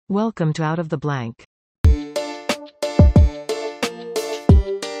Welcome to Out of the Blank.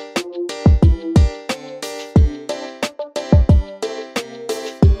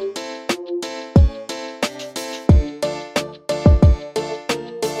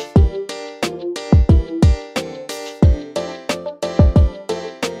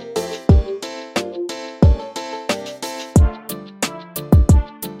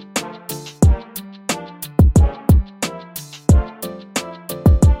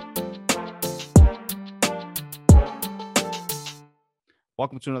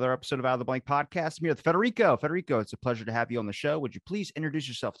 Welcome to another episode of Out of the Blank podcast. I'm here with Federico. Federico, it's a pleasure to have you on the show. Would you please introduce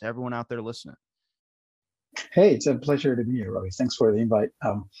yourself to everyone out there listening? Hey, it's a pleasure to be here, Robbie. Thanks for the invite.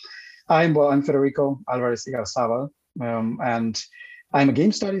 I'm Federico Alvarez, and I'm a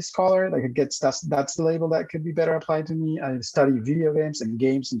game studies scholar. Like, that's the label that could be better applied to me. I study video games and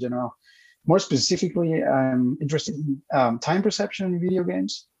games in general. More specifically, I'm interested in time perception in video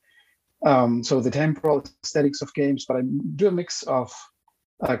games. So the temporal aesthetics of games, but I do a mix of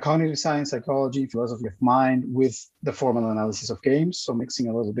cognitive science, psychology, philosophy of mind with the formal analysis of games. So mixing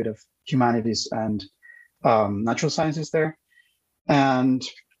a little bit of humanities and natural sciences there. And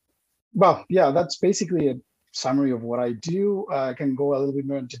well, yeah, that's basically a summary of what I do. I can go a little bit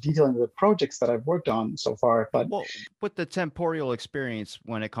more into detail into the projects that I've worked on so far. But well, with the temporal experience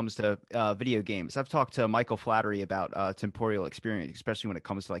when it comes to video games, I've talked to Michael Flattery about temporal experience, especially when it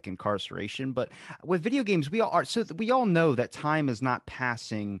comes to like incarceration. But with video games, we all know that time is not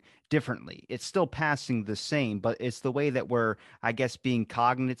passing differently. It's still passing the same, but it's the way that we're, I guess, being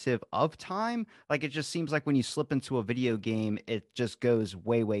cognitive of time. Like, it just seems like when you slip into a video game, it just goes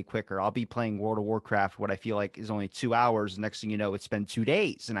way, way quicker. I'll be playing World of Warcraft, what I feel like is only 2 hours. Next thing you know, it's been 2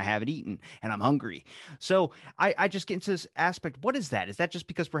 days and I haven't eaten and I'm hungry. So I just get into this aspect. What is that? Is that just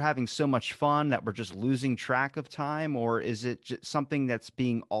because we're having so much fun that we're just losing track of time? Or is it just something that's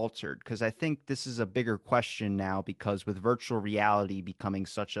being altered? Because I think this is a bigger question now, because with virtual reality becoming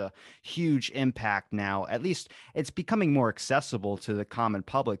such a huge impact now, at least it's becoming more accessible to the common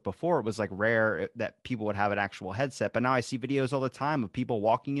public. Before, it was like rare that people would have an actual headset, but now I see videos all the time of people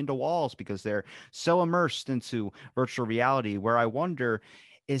walking into walls because they're so immersed into virtual reality, where I wonder,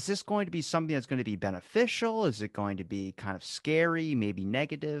 is this going to be something that's going to be beneficial? Is it going to be kind of scary, maybe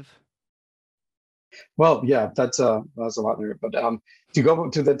negative? well, yeah, that's a lot there. But to go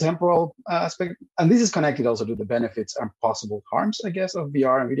to the temporal aspect, and this is connected also to the benefits and possible harms, I guess, of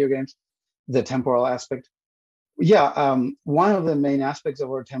VR and video games. The temporal aspect. Yeah, one of the main aspects of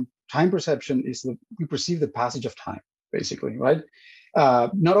our time perception is that we perceive the passage of time, basically, right?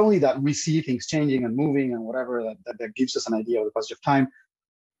 Not only that we see things changing and moving and whatever, that gives us an idea of the passage of time,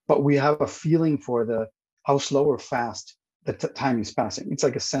 but we have a feeling for the how slow or fast the time is passing. It's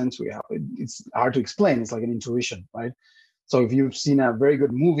like a sense we have. It's hard to explain. It's like an intuition, right? So if you've seen a very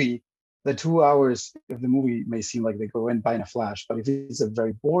good movie, the 2 hours of the movie may seem like they go in by in a flash. But if it's a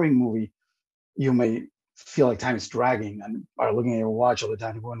very boring movie, you may feel like time is dragging and are looking at your watch all the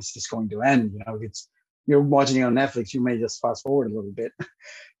time. When is this going to end? If you're watching it on Netflix, you may just fast forward a little bit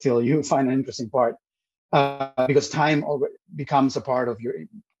till you find an interesting part, because time already becomes a part of your.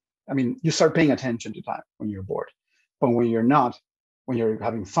 I mean, you start paying attention to time when you're bored, but when you're not, when you're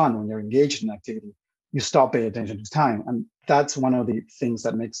having fun, when you're engaged in activity, you stop paying attention to time, and that's one of the things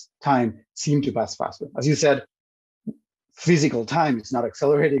that makes time seem to pass faster. As you said, physical time is not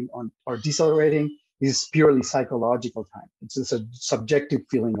accelerating or decelerating. It's purely psychological time. It's just a subjective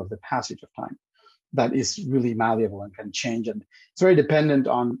feeling of the passage of time that is really malleable and can change. And it's very dependent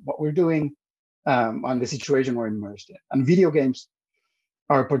on what we're doing, on the situation we're immersed in. And video games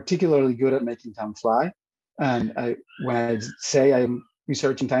are particularly good at making time fly. And when I say I'm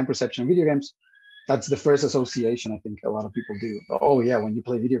researching time perception in video games, that's the first association I think a lot of people do. Oh yeah, when you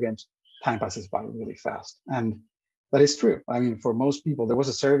play video games, time passes by really fast. And that is true. I mean, for most people, there was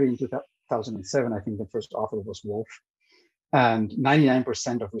a survey in 2007. I think the first author was Wolf, and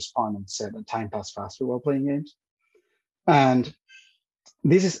 99% of respondents said that time passed faster while playing games. And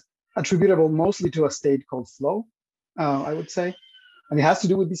this is attributable mostly to a state called flow, I would say. And it has to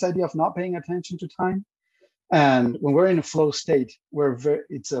do with this idea of not paying attention to time. And when we're in a flow state,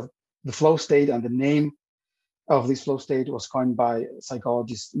 the flow state, and the name of this flow state was coined by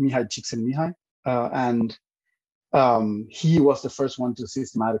psychologist Mihai Csikszentmihalyi, and he was the first one to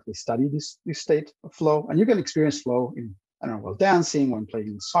systematically study this state of flow. And you can experience flow in, I don't know, while dancing, when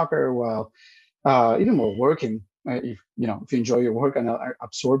playing soccer, while even while working, if you enjoy your work and are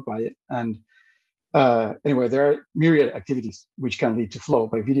absorbed by it. And anyway, there are myriad activities which can lead to flow,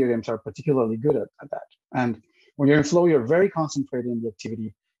 but video games are particularly good at that. And when you're in flow, you're very concentrated in the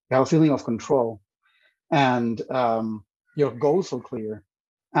activity. You have a feeling of control, and your goals are clear.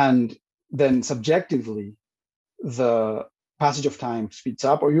 And then subjectively, the passage of time speeds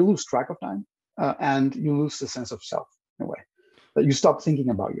up, or you lose track of time, and you lose the sense of self in a way. That you stop thinking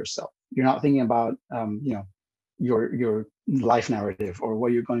about yourself. You're not thinking about your life narrative or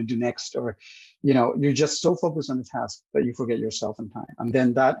what you're going to do next, or you're just so focused on the task that you forget yourself and time. And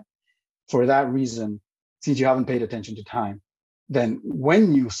then that, for that reason, since you haven't paid attention to time, then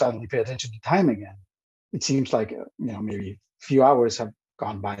when you suddenly pay attention to time again, it seems like maybe a few hours have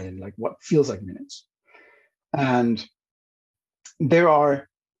gone by in like what feels like minutes. And there are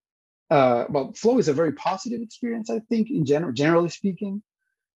flow is a very positive experience, I think, in generally speaking.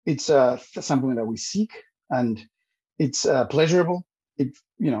 It's something that we seek, and it's pleasurable.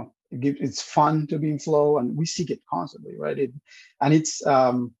 It's fun to be in flow, and we seek it constantly, right? And it's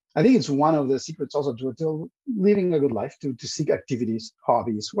I think it's one of the secrets also to living a good life, to seek activities,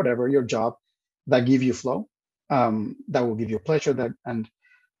 hobbies, whatever your job, that give you flow, that will give you pleasure, and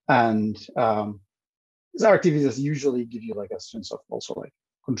these are activities that usually give you like a sense of also like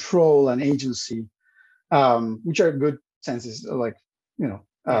control and agency, which are good senses, like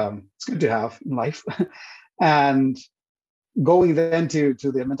Yeah. it's good to have in life. And going then to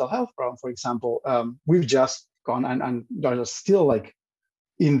the mental health problem, for example, we've just gone and are still like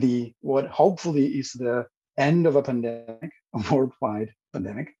in the what hopefully is the end of a pandemic, a worldwide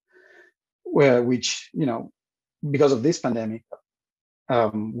pandemic, which because of this pandemic,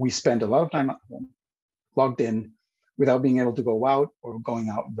 we spent a lot of time at home, logged in, without being able to go out, or going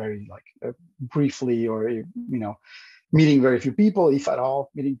out very like briefly, or meeting very few people, if at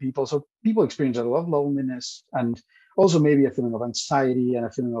all, meeting people. So people experience a lot of loneliness, and also maybe a feeling of anxiety, and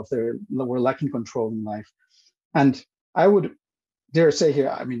a feeling of we're lacking control in life. And I would dare say here,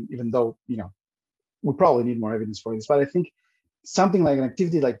 I mean, even though we probably need more evidence for this, but I think something like an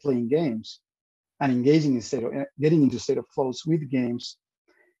activity like playing games and engaging getting into state of flows with games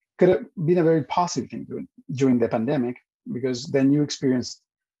could have been a very positive thing during the pandemic, because then you experience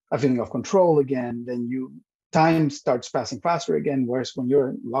a feeling of control again. Then time starts passing faster again. Whereas when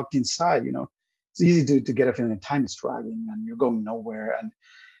you're locked inside, it's easy to get a feeling that time is dragging and you're going nowhere.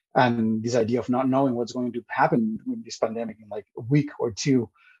 And this idea of not knowing what's going to happen with this pandemic in like a week or two,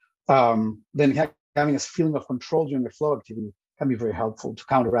 then having a feeling of control during the flow activity can be very helpful to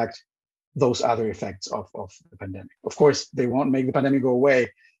counteract those other effects of the pandemic. Of course, they won't make the pandemic go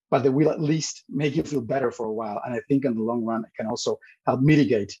away, but they will at least make you feel better for a while. And I think in the long run, it can also help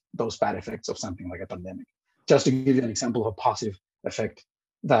mitigate those bad effects of something like a pandemic. Just to give you an example of a positive effect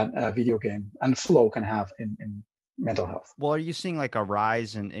that a video game and flow can have in mental health. Well, are you seeing like a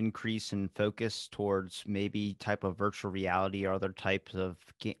rise and increase in focus towards maybe type of virtual reality or other types of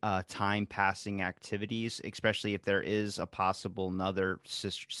time passing activities, especially if there is a possible another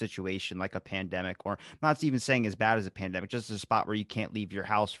situation like a pandemic, or I'm not even saying as bad as a pandemic, just a spot where you can't leave your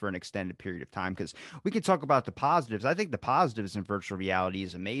house for an extended period of time? Because we can talk about the positives. I think the positives in virtual reality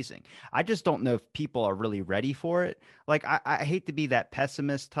is amazing. I just don't know if people are really ready for it. Like, I hate to be that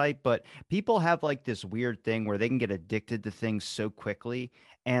pessimist type, but people have like this weird thing where they can get addicted to things so quickly.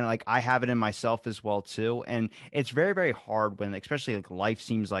 And like I have it in myself as well too. And it's very, very hard when, especially like life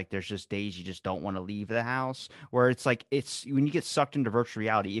seems like there's just days you just don't want to leave the house, where it's like it's when you get sucked into virtual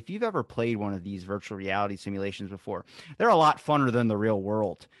reality. If you've ever played one of these virtual reality simulations before, they're a lot funner than the real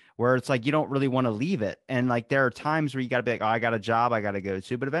world, where it's like you don't really want to leave it. And like there are times where you got to be like, oh, I got a job I got to go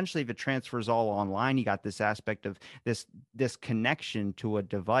to. But eventually, if it transfers all online, you got this aspect of this connection to a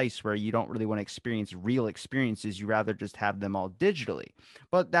device where you don't really want to experience real experiences. You rather just have them all digitally.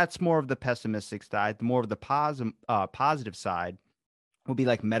 But that's more of the pessimistic side. More of the positive side would be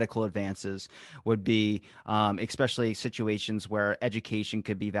like medical advances, would be especially situations where education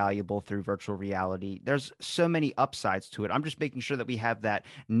could be valuable through virtual reality. There's so many upsides to it. I'm just making sure that we have that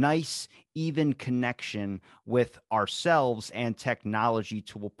nice even connection with ourselves and technology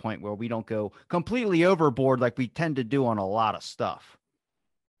to a point where we don't go completely overboard like we tend to do on a lot of stuff.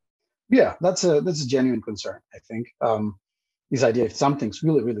 Yeah, that's a genuine concern, I think. This idea, if something's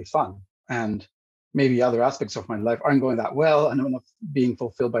really, really fun, and maybe other aspects of my life aren't going that well and I'm not being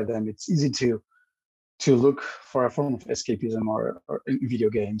fulfilled by them, it's easy to look for a form of escapism, or in video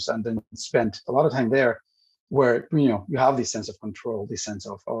games, and then spend a lot of time there, where you have this sense of control, this sense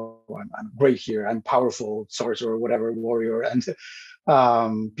of, oh, I'm great here, I'm powerful sorcerer or whatever, warrior, and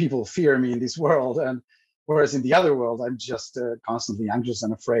people fear me in this world. And whereas in the other world, I'm just constantly anxious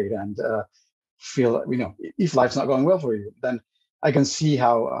and afraid, and feel, if life's not going well for you, then I can see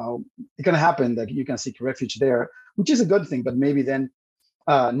how it can happen that you can seek refuge there, which is a good thing. But maybe then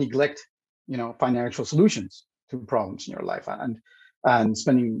neglect, finding actual solutions to problems in your life, and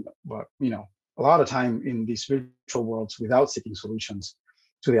spending, a lot of time in these virtual worlds without seeking solutions,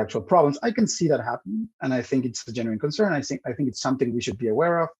 to the actual problems. I can see that happening, and I think it's a genuine concern. I think it's something we should be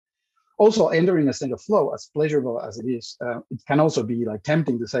aware of. Also, entering a state of flow, as pleasurable as it is, it can also be like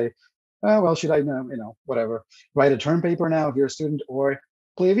tempting to say, oh, well, should I, whatever, write a term paper now if you're a student, or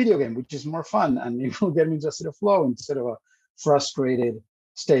play a video game, which is more fun and it will get me into a state of flow instead of a frustrated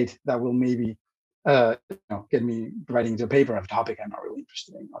state that will maybe get me writing the paper of a topic I'm not really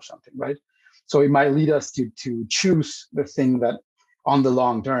interested in or something, right? So it might lead us to choose the thing that on the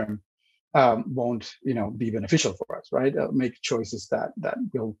long term won't be beneficial for us, right? Make choices that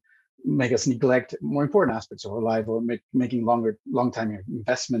will make us neglect more important aspects of our life, or making long time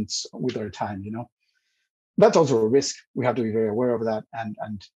investments with our time. That's also a risk. We have to be very aware of that,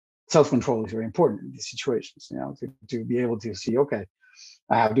 and self-control is very important in these situations. To be able to see, okay,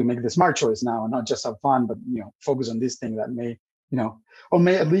 I have to make the smart choice now, and not just have fun, but focus on this thing that may, or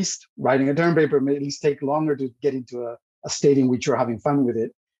may at least writing a term paper may at least take longer to get into a state in which you're having fun with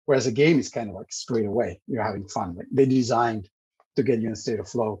it. Whereas a game is kind of like straight away, you're having fun. Like they designed to get you in a state of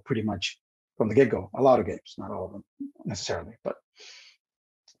flow pretty much from the get-go. A lot of games, not all of them necessarily, but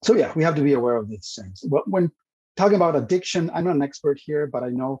so yeah, we have to be aware of these things. When talking about addiction, I'm not an expert here, but I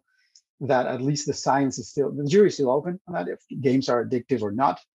know that at least the jury is still open on that, if games are addictive or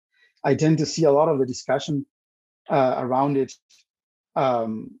not. I tend to see a lot of the discussion around it.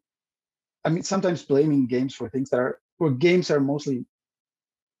 Sometimes blaming games for things where games are mostly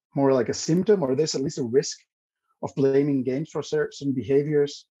more like a symptom, or there's at least a risk of blaming games for certain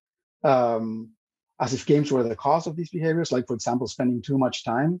behaviors, as if games were the cause of these behaviors, like, for example, spending too much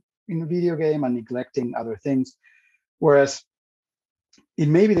time in a video game and neglecting other things. Whereas it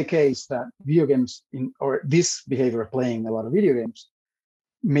may be the case that video games, or this behavior of playing a lot of video games,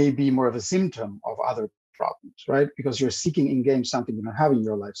 may be more of a symptom of other problems, right? Because you're seeking in games something you don't have in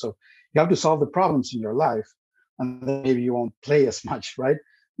your life. So you have to solve the problems in your life, and then maybe you won't play as much, right?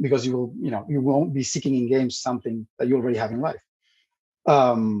 Because you won't be seeking in games something that you already have in life.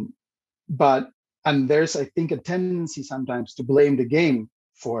 And there's, I think, a tendency sometimes to blame the game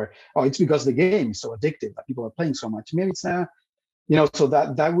for, it's because the game is so addictive that people are playing so much. Maybe it's so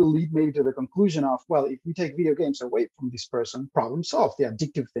that will lead maybe to the conclusion of, well, if we take video games away from this person, problem solved. The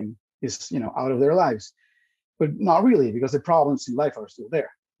addictive thing is, out of their lives. But not really, because the problems in life are still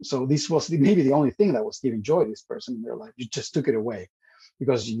there. So this was maybe the only thing that was giving joy to this person in their life. You just took it away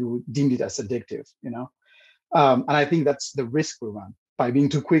because you deemed it as addictive, and I think that's the risk we run by being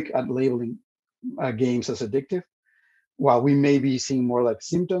too quick at labeling games as addictive, while we may be seeing more like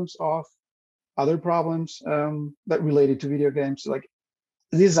symptoms of other problems that related to video games. Like,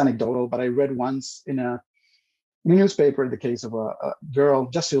 this is anecdotal, but I read once in a newspaper the case of a girl,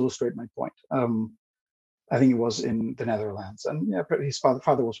 just to illustrate my point. I think it was in the Netherlands, and his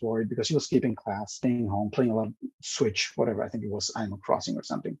father was worried because he was skipping class, staying home, playing a lot of Switch, whatever. I think it was Animal Crossing or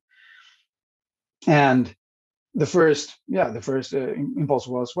something. And the first impulse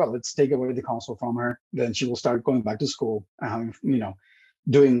was, well, let's take away the console from her. Then she will start going back to school,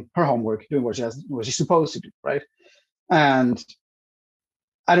 doing her homework, doing what she's supposed to do, right? And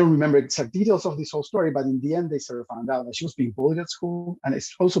I don't remember exact details of this whole story, but in the end, they sort of found out that she was being bullied at school, and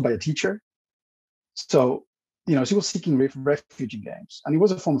it's also by a teacher. So, she was seeking refuge in games, and it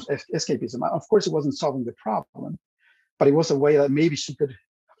was a form of escapism. Of course, it wasn't solving the problem, but it was a way that maybe she could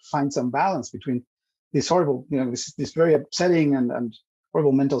find some balance between this horrible, this very upsetting and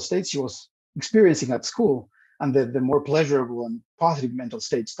horrible mental states she was experiencing at school, and the more pleasurable and positive mental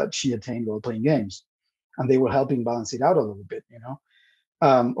states that she attained while playing games. And they were helping balance it out a little bit,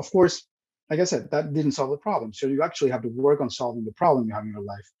 Of course, like I said, that didn't solve the problem. So you actually have to work on solving the problem you have in your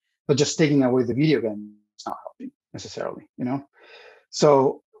life, but just taking away the video game is not helping necessarily,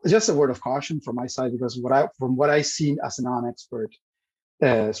 So just a word of caution from my side, because from what I see as a non-expert,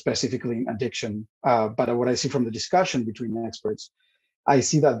 specifically in addiction, but what I see from the discussion between experts, I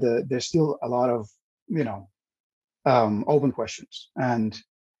see that there's still a lot of open questions, and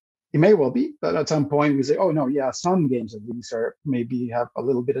it may well be that at some point we say, oh no, yeah, some games of these are maybe have a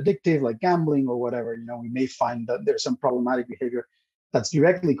little bit addictive, like gambling or whatever. We may find that there's some problematic behavior that's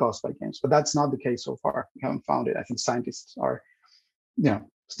directly caused by games, but that's not the case so far. We haven't found it. I think scientists are,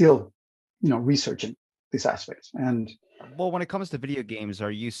 still, researching these aspects. And well, when it comes to video games,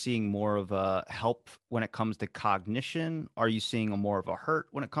 are you seeing more of a help when it comes to cognition? Are you seeing a more of a hurt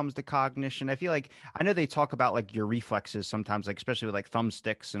when it comes to cognition? I feel like I know they talk about like your reflexes sometimes, like especially with like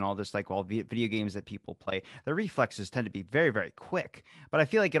thumbsticks and all this, like all video games that people play, the reflexes tend to be very, very quick. But I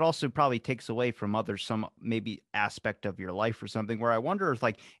feel like it also probably takes away from some maybe aspect of your life or something, where I wonder if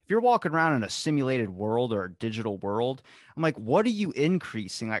you're walking around in a simulated world or a digital world, I'm like, what are you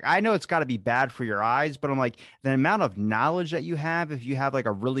increasing? Like, I know it's got to be bad for your eyes, but I'm like, the amount of knowledge that you have, if you have like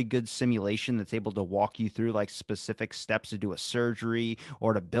a really good simulation that's able to walk you through like specific steps to do a surgery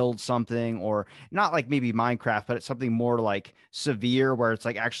or to build something, or not like maybe Minecraft, but it's something more like severe where it's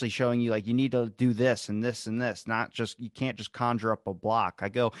like actually showing you like you need to do this and this and this, not just you can't just conjure up a block. I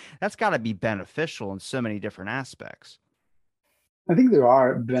go, that's got to be beneficial in so many different aspects. I think there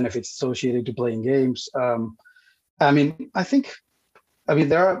are benefits associated to playing games. I mean,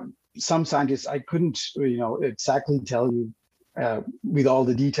 there are some scientists I couldn't, exactly tell you with all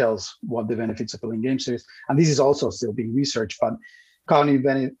the details what the benefits of playing games is, and this is also still being researched. But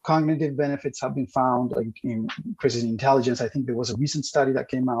cognitive benefits have been found, like in increases in intelligence. I think there was a recent study that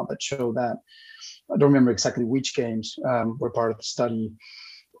came out that showed that. I don't remember exactly which games were part of the study,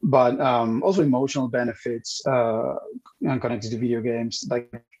 but also emotional benefits connected to video games.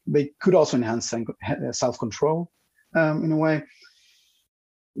 Like they could also enhance self-control in a way.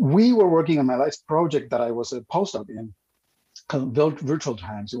 We were working on my last project that I was a postdoc in, called Virtual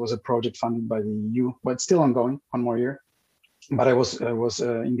Times. It was a project funded by the EU, but it's still ongoing, one more year. But I was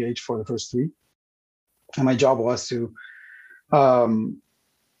engaged for the first three, and my job was to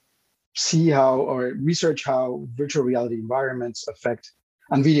see how or research how virtual reality environments affect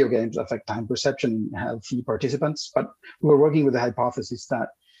and video games affect time perception in healthy participants. But we were working with the hypothesis that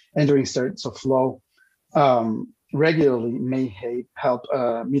entering states of flow regularly may help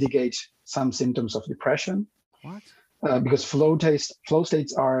mitigate some symptoms of depression. What? Because flow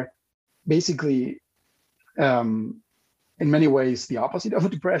states are basically, in many ways, the opposite of a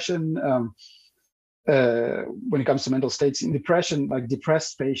depression. When it comes to mental states in depression, like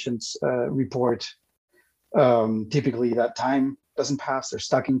depressed patients report typically that time doesn't pass, they're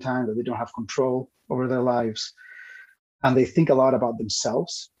stuck in time, that they don't have control over their lives, and they think a lot about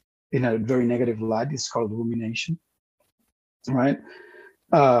themselves in a very negative light. It's called rumination, right?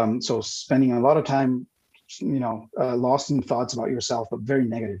 So spending a lot of time, lost in thoughts about yourself, but very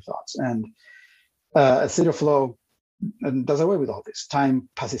negative thoughts. And a state of flow does away with all this. Time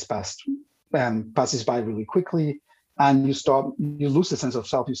passes by really quickly, and you lose the sense of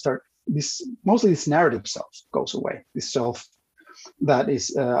self. You start this narrative self goes away. This self that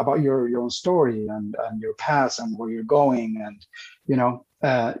is about your own story and your past and where you're going, and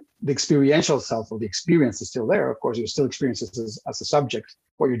the experiential self, or the experience, is still there. Of course, you still experience it as a subject,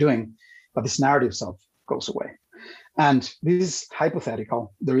 what you're doing, but this narrative self goes away. And this is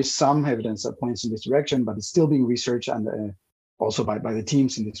hypothetical. There is some evidence that points in this direction, but it's still being researched, and also by the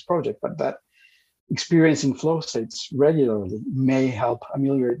teams in this project. But that experiencing flow states regularly may help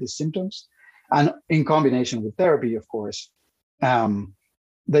ameliorate these symptoms. And in combination with therapy, of course,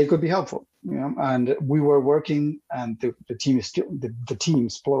 they could be helpful. And we were working, and the team is still, the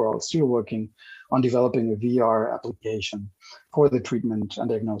teams, plural, still working on developing a VR application for the treatment and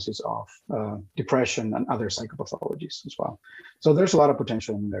diagnosis of depression and other psychopathologies as well. So there's a lot of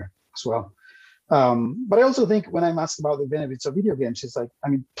potential in there as well. But I also think when I'm asked about the benefits of video games, it's like,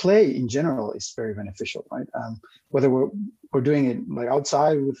 play in general is very beneficial, right? Whether we're doing it like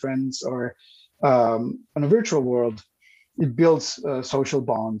outside with friends or in a virtual world, it builds social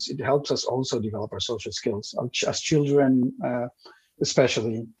bonds. It helps us also develop our social skills as children,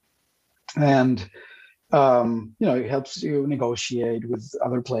 especially. And, it helps you negotiate with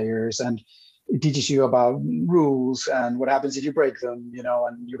other players, and it teaches you about rules and what happens if you break them,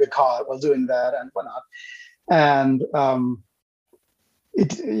 and you get caught while doing that and whatnot. And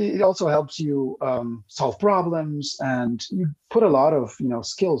it also helps you solve problems, and you put a lot of,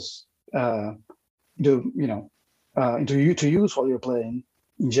 skills to use while you're playing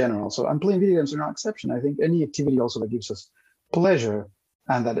in general. So I'm playing video games are no exception. I think any activity also that gives us pleasure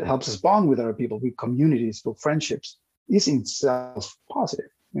and that it helps us bond with other people, with communities, with friendships, is in itself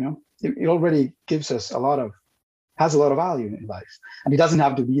positive. It already gives us has a lot of value in life. And it doesn't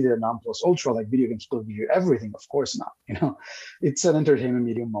have to be the non plus ultra, like video games will give you everything. Of course not. It's an entertainment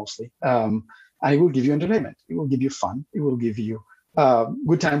medium mostly. And it will give you entertainment. It will give you fun. It will give you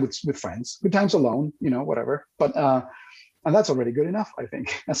good time with friends, good times alone, whatever. But and that's already good enough, I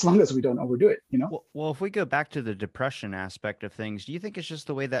think, as long as we don't overdo it. Well, if we go back to the depression aspect of things, do you think it's just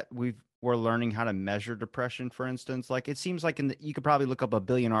the way that we're learning how to measure depression, for instance? Like it seems like you could probably look up a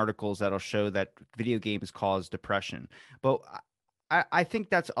billion articles that'll show that video games cause depression, but I think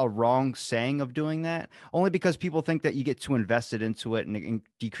that's a wrong saying of doing that, only because people think that you get too invested into it and it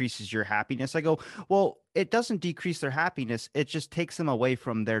decreases your happiness. I go, well, it doesn't decrease their happiness. It just takes them away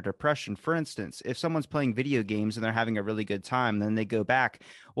from their depression. For instance, if someone's playing video games and they're having a really good time, then they go back.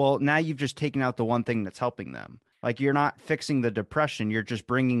 Well, now you've just taken out the one thing that's helping them. Like you're not fixing the depression. You're just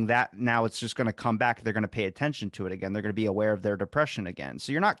bringing that. Now it's just going to come back. They're going to pay attention to it again. They're going to be aware of their depression again.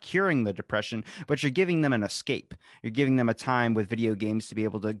 So you're not curing the depression, but you're giving them an escape. You're giving them a time with video games to be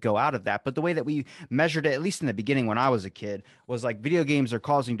able to go out of that. But the way that we measured it, at least in the beginning when I was a kid, was like video games are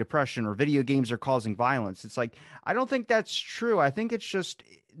causing depression or video games are causing violence. It's like, I don't think that's true. I think it's just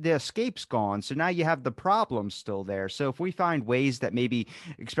the escape's gone. So now you have the problem still there. So if we find ways that maybe,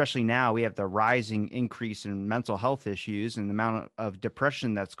 especially now, we have the rising increase in mental health issues and the amount of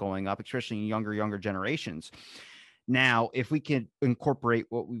depression that's going up, especially in younger generations. Now, if we can incorporate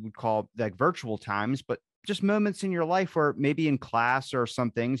what we would call like virtual times, but just moments in your life where maybe in class or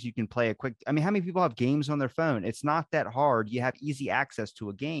some things you can play a quick. I mean, how many people have games on their phone? It's not that hard. You have easy access to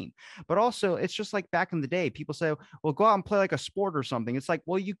a game. But also, it's just like back in the day, people say, well, go out and play like a sport or something. It's like,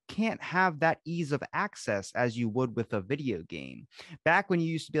 well, you can't have that ease of access as you would with a video game. Back when you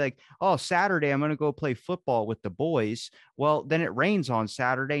used to be like, oh, Saturday, I'm going to go play football with the boys. Well, then it rains on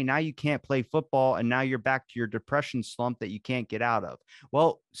Saturday. Now you can't play football. And now you're back to your depression slump that you can't get out of.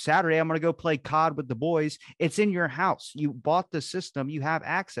 Well, Saturday, I'm going to go play COD with the boys. It's in your house. You bought the system, you have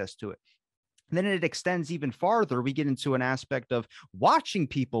access to it. Then it extends even farther. We get into an aspect of watching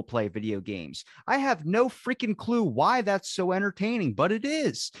people play video games. I have no freaking clue why that's so entertaining, but it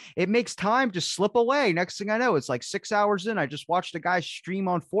is. It makes time just slip away. Next thing I know, it's like 6 hours in. I just watched a guy stream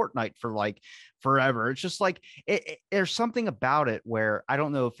on Fortnite for like forever. It's just like there's something about it where I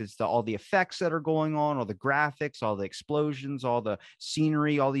don't know if it's all the effects that are going on, all the graphics, all the explosions, all the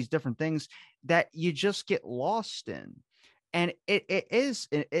scenery, all these different things that you just get lost in. And it is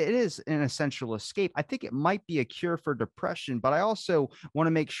an essential escape. I think it might be a cure for depression, but I also want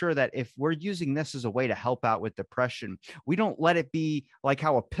to make sure that if we're using this as a way to help out with depression, we don't let it be like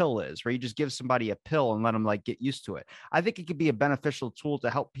how a pill is, where you just give somebody a pill and let them like get used to it. I think it could be a beneficial tool to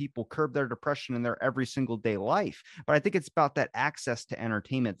help people curb their depression in their every single day life. But I think it's about that access to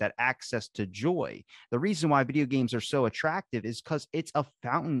entertainment, that access to joy. The reason why video games are so attractive is because it's a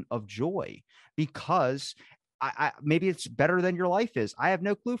fountain of joy. Because maybe it's better than your life is. I have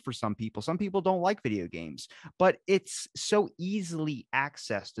no clue for some people. Some people don't like video games, but it's so easily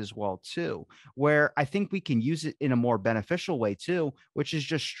accessed as well too, where I think we can use it in a more beneficial way too, which is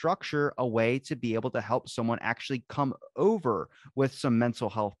just structure a way to be able to help someone actually come over with some mental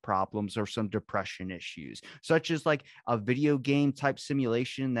health problems or some depression issues, such as like a video game type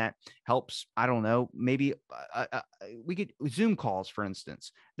simulation that helps. I don't know, maybe we could Zoom calls, for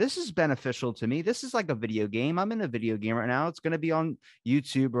instance. This is beneficial to me. This is like a video game. I'm in a video game right now. It's going to be on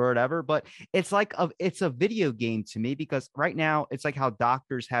YouTube or whatever, but it's a video game to me because right now it's like how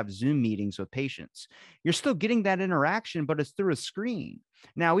doctors have Zoom meetings with patients. You're still getting that interaction, but it's through a screen.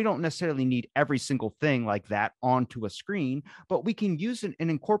 Now, we don't necessarily need every single thing like that onto a screen, but we can use it and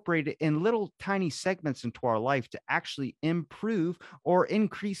incorporate it in little tiny segments into our life to actually improve or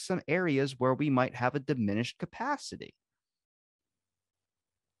increase some areas where we might have a diminished capacity.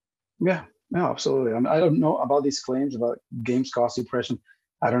 Yeah, no, absolutely. I mean, I don't know about these claims about games cause depression.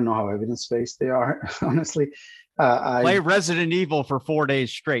 I don't know how evidence-based they are, honestly. Play Resident Evil for 4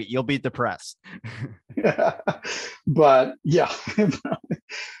 days straight. You'll be depressed. But yeah,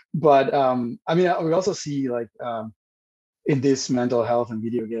 but I mean, we also see like in this mental health and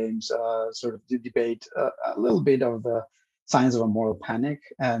video games sort of debate a little bit of the signs of a moral panic,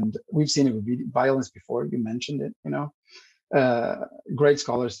 and we've seen it with violence before. You mentioned it, great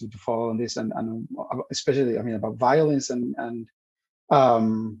scholars to follow on this, and especially, I mean, about violence and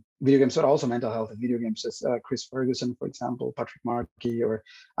video games, but also mental health in video games, as Chris Ferguson, for example, Patrick Markey, or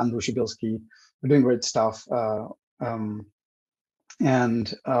Andrew Shibilsky. They're doing great stuff.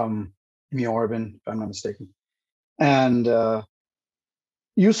 And Amy Orban, if I'm not mistaken. And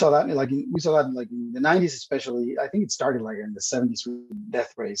you saw that, we saw that like in the 90s, especially. I think it started like in the 70s with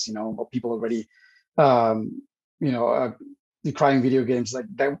Death Race, people already, decrying video games like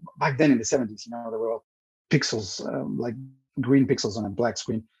that back then in the 70s, there were all pixels, like green pixels on a black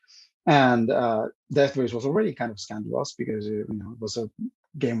screen. And Death Race was already kind of scandalous because it was a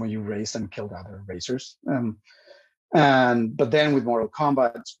game where you raced and killed other racers. But then with Mortal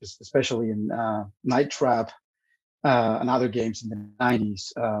Kombat, especially in Night Trap and other games in the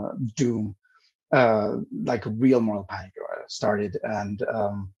 90s, Doom, like a real moral panic started. And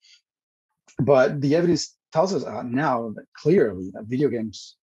but the evidence tells us now that clearly that video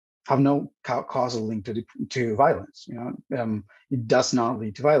games have no causal link to violence. It does not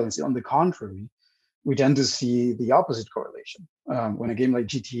lead to violence. On the contrary, we tend to see the opposite correlation. When a game like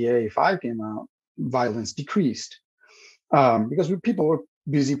GTA 5 came out, violence decreased because people were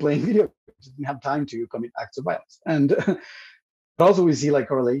busy playing video games, didn't have time to commit acts of violence. And but also we see like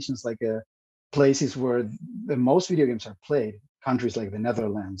correlations like places where the most video games are played, countries like the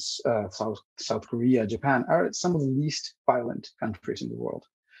Netherlands, South Korea, Japan, are some of the least violent countries in the world.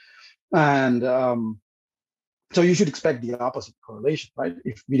 And so you should expect the opposite correlation, right?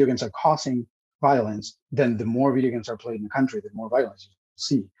 If video games are causing violence, then the more video games are played in the country, the more violence you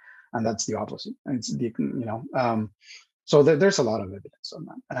see, and that's the opposite. And it's the so there's a lot of evidence on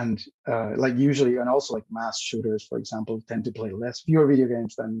that, and like usually, and also like mass shooters, for example, tend to play fewer video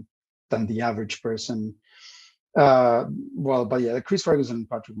games than the average person. But yeah, Chris Ferguson and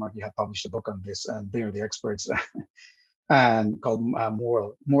Patrick Markey have published a book on this, and they're the experts, and called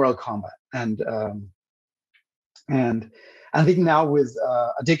Moral Combat, and I think now with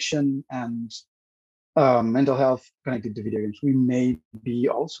addiction and mental health connected to video games, we may be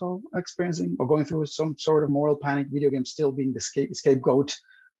also experiencing or going through some sort of moral panic. Video games still being the scapegoat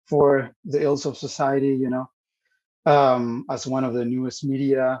for the ills of society, as one of the newest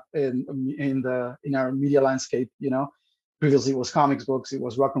media in our media landscape. Previously it was comics books, it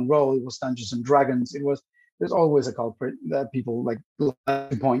was rock and roll, it was Dungeons and Dragons. There's always a culprit that people like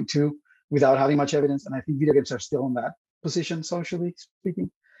to point to without having much evidence, and I think video games are still in that position, socially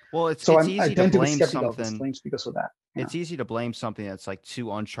speaking. Well, it's So it's I easy to tend to be blame skeptical of these something. claims because of that. It's easy to blame something that's like two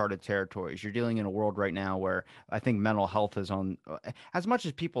uncharted territories. You're dealing in a world right now where I think mental health is on, as much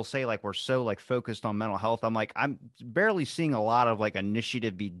as people say like we're so like focused on mental health, I'm barely seeing a lot of like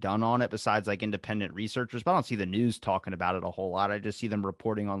initiative be done on it besides like independent researchers, but I don't see the news talking about it a whole lot. I just see them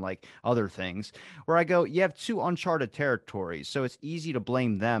reporting on like other things where I go, you have two uncharted territories. So it's easy to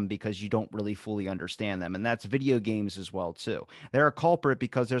blame them because you don't really fully understand them. And that's video games as well too. They're a culprit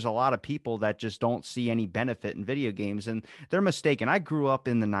because there's a lot of people that just don't see any benefit in video games, and they're mistaken. I grew up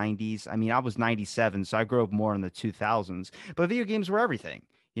in the 90s. I mean, I was 97, so I grew up more in the 2000s, but video games were everything.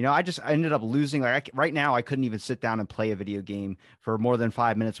 I ended up losing. Right now, I couldn't even sit down and play a video game for more than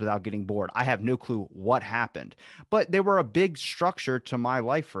 5 minutes without getting bored. I have no clue what happened, but they were a big structure to my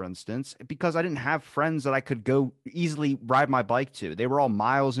life, for instance, because I didn't have friends that I could go easily ride my bike to. They were all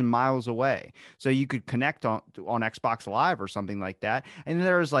miles and miles away. So you could connect on Xbox Live or something like that. And then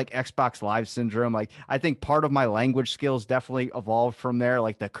there's like Xbox Live syndrome. Like I think part of my language skills definitely evolved from there,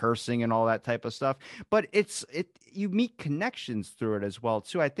 like the cursing and all that type of stuff. But you meet connections through it as well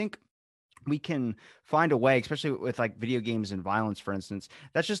too. I think we can find a way, especially with like video games and violence, for instance.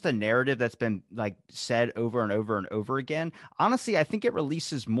 That's just a narrative that's been like said over and over and over again. Honestly, I think it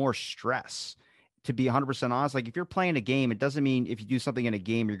releases more stress. To be 100% honest, like if you're playing a game, it doesn't mean if you do something in a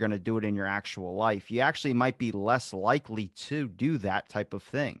game, you're going to do it in your actual life. You actually might be less likely to do that type of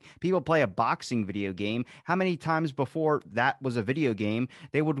thing. People play a boxing video game. How many times before that was a video game,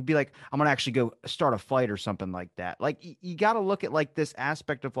 they would be like, I'm going to actually go start a fight or something like that. Like you got to look at like this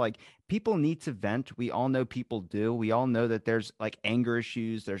aspect of like people need to vent. We all know people do. We all know that there's like anger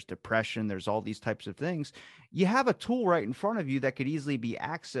issues, there's depression, there's all these types of things. You have a tool right in front of you that could easily be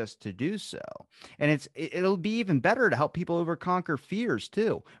accessed to do so. And it'll be even better to help people overcome fears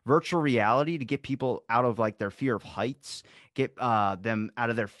too. Virtual reality to get people out of like their fear of heights, get them out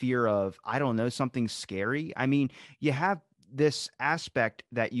of their fear of, I don't know, something scary. I mean, you have this aspect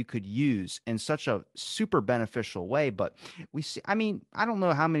that you could use in such a super beneficial way, but we see, I mean, I don't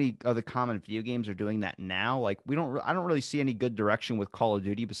know how many other common video games are doing that now. Like I don't really see any good direction with Call of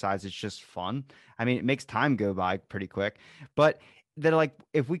Duty besides it's just fun. I mean, it makes time go by pretty quick, but that like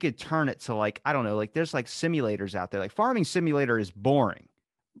if we could turn it to like I don't know, like there's like simulators out there. Like Farming Simulator is boring.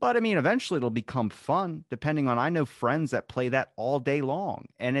 But I mean, eventually it'll become fun, depending on I know friends that play that all day long.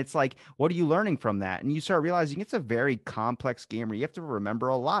 And it's like, what are you learning from that? And you start realizing it's a very complex game where you have to remember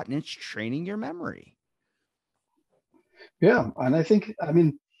a lot and it's training your memory. Yeah, and I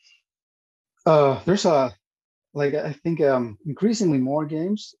mean, there's a like I think increasingly more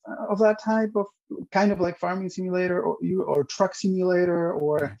games of that type of kind of like farming simulator or truck simulator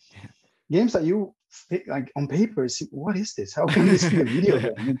or games that you like on paper. What is this? How can this be a video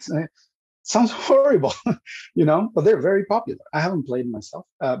game? It sounds horrible, But they're very popular. I haven't played myself,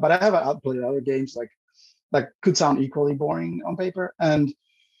 but I have outplayed other games like could sound equally boring on paper, and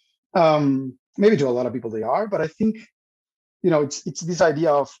maybe to a lot of people they are. But I think it's this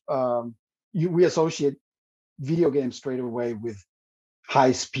idea of we associate video games straight away with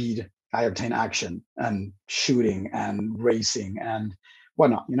high speed, high octane action and shooting and racing and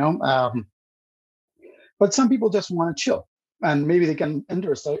whatnot, but some people just want to chill, and maybe they can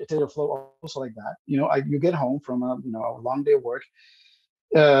enter a state of flow also like that. You get home from a long day of work.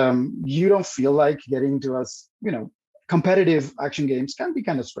 You don't feel like getting to us. Competitive action games can be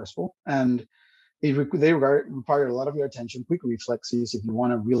kind of stressful, and they require a lot of your attention, quick reflexes if you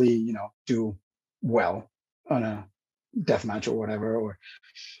want to really, do well on a death match or whatever.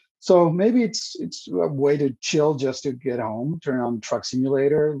 So maybe it's a way to chill just to get home, turn on Truck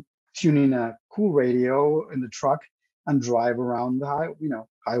Simulator, tune in a cool radio in the truck, and drive around the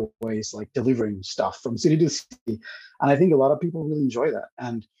highways, like delivering stuff from city to city. And I think a lot of people really enjoy that.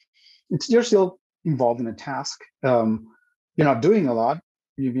 And you're still involved in a task. You're not doing a lot,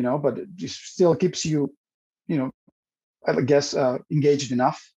 but it just still keeps you, you know, I guess, engaged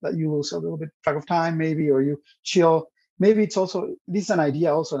enough that you lose a little bit track of time, maybe, or you chill. Maybe it's also, this is an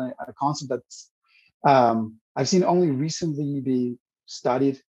idea, also a concept that's I've seen only recently be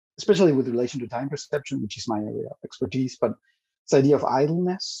studied, especially with relation to time perception, which is my area of expertise. But this idea of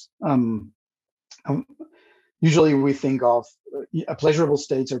idleness. Um, Usually we think of pleasurable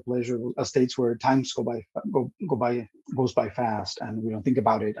states, or pleasurable states where times goes by fast, and we don't think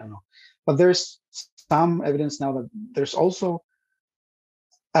about it. I don't know, but there's some evidence now that there's also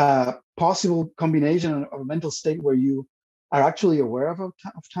a possible combination of a mental state where you are actually aware of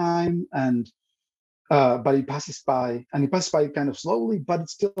time, and but it passes by kind of slowly, but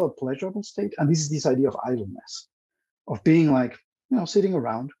it's still a pleasurable state. And this is this idea of idleness, of being like, sitting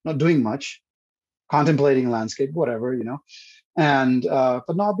around, not doing much, contemplating landscape, whatever, and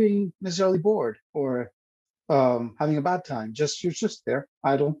but not being necessarily bored, or having a bad time. You're just there,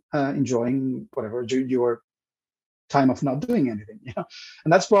 idle, enjoying whatever your time of not doing anything.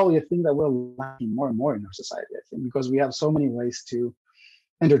 And that's probably a thing that we're lacking more and more in our society, I think, because we have so many ways to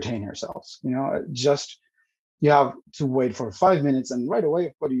entertain ourselves. Just you have to wait for 5 minutes, and right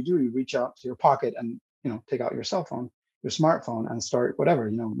away, what do? You reach out to your pocket and take out your cell phone, your smartphone, and start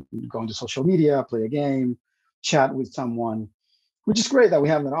whatever. Go into social media, play a game, chat with someone, which is great that we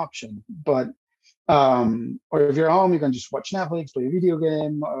have that option. But or if you're home, you can just watch Netflix, play a video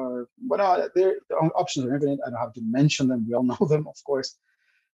game, or whatnot. The options are infinite. I don't have to mention them. We all know them, of course.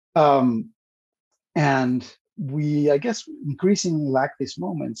 And we, I guess, increasingly lack these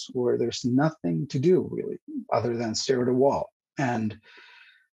moments where there's nothing to do really other than stare at a wall. And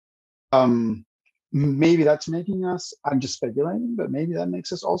maybe that's making us, I'm just speculating, but maybe that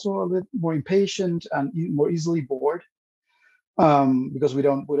makes us also a bit more impatient and more easily bored, because we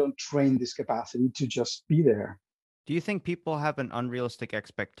don't train this capacity to just be there. Do you think people have an unrealistic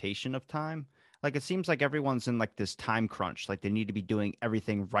expectation of time? Like it seems like everyone's in like this time crunch, like they need to be doing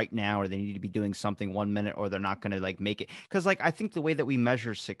everything right now, or they need to be doing something 1 minute, or they're not going to like make it. Because like I think the way that we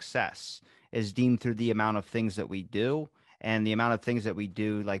measure success is deemed through the amount of things that we do, and the amount of things that we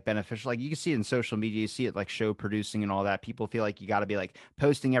do like beneficial. Like you can see it in social media, you see it like show producing and all that. People feel like you got to be like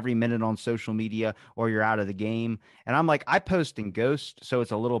posting every minute on social media or you're out of the game. And I'm like, I post in Ghost, so it's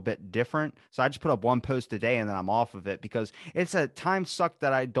a little bit different. So I just put up one post a day and then I'm off of it because it's a time suck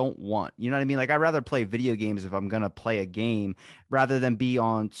that I don't want. You know what I mean? Like I'd rather play video games if I'm gonna play a game rather than be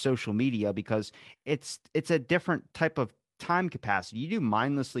on social media because it's a different type of time capacity. You do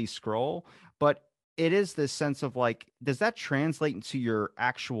mindlessly scroll, but it is this sense of like, does that translate into your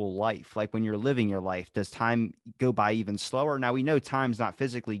actual life? Like when you're living your life, does time go by even slower? Now we know time's not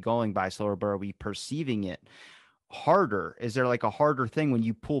physically going by slower, but are we perceiving it harder? Is there like a harder thing when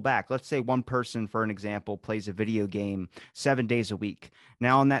you pull back? Let's say one person, for an example, plays a video game 7 days a week.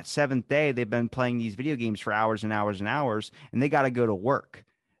 Now, on that seventh day, they've been playing these video games for hours and hours and hours, and they got to go to work.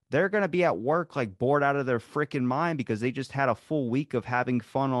 They're going to be at work like bored out of their freaking mind because they just had a full week of having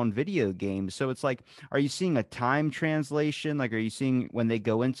fun on video games. So it's like, are you seeing a time translation? Like, are you seeing when they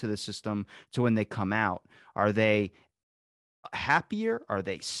go into the system to when they come out? Are they happier? Are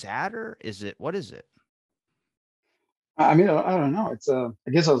they sadder? What is it? I mean, I don't know. It's I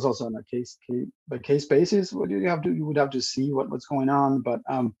guess it's also on a case by case basis. What you would have to see what's going on. But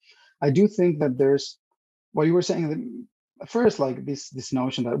I do think that there's what you were saying that first, like this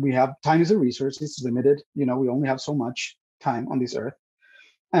notion that we have time is a resource, it's limited. We only have so much time on this earth,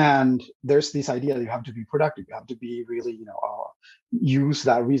 and there's this idea that you have to be productive. You have to be really, use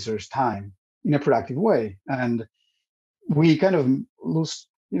that resource time in a productive way, and we kind of lose,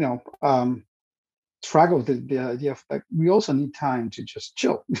 track of the idea of like we also need time to just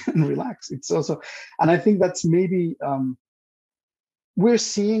chill and relax. It's also, and I think that's maybe we're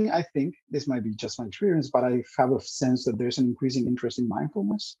seeing, I think this might be just my experience, but I have a sense that there's an increasing interest in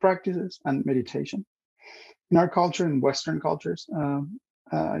mindfulness practices and meditation in our culture, in Western cultures,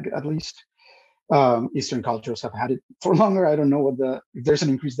 at least. Eastern cultures have had it for longer. I don't know if there's an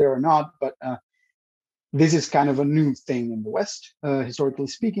increase there or not, but this is kind of a new thing in the West, historically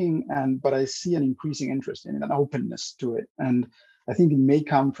speaking, but I see an increasing interest in it, an openness to it, and I think it may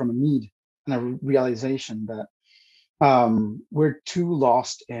come from a need and a realization that we're too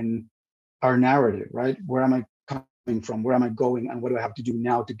lost in our narrative, right? Where am I coming from? Where am I going? And what do I have to do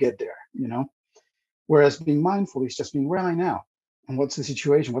now to get there? Whereas being mindful is just being, where am I now? and what's the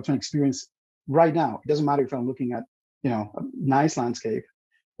situation, what's my experience right now. It doesn't matter if I'm looking at, a nice landscape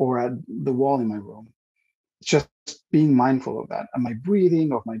or at the wall in my room. It's just being mindful of that, and my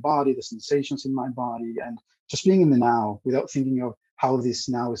breathing, of my body, the sensations in my body, and just being in the now without thinking of how this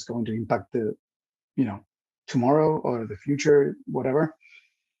now is going to impact the, you know, tomorrow or the future, whatever.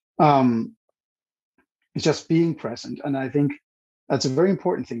 Um, it's just being present. And I think that's a very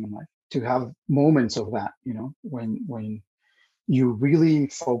important thing in life, to have moments of that, when you really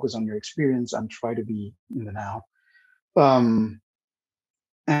focus on your experience and try to be in the now. Um,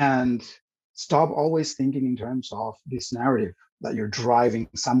 and stop always thinking in terms of this narrative that you're driving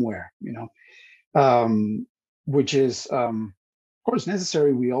somewhere, which is, of course,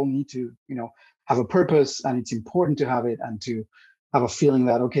 necessary. We all need to, have a purpose, and it's important to have it, and to have a feeling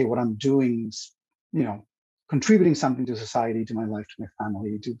that, okay, what I'm doing is, contributing something to society, to my life, to my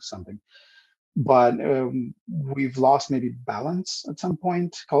family, to something. But we've lost maybe balance at some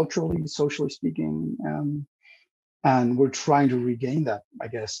point, culturally, socially speaking. And we're trying to regain that, I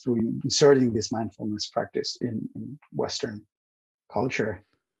guess, through inserting this mindfulness practice in Western culture,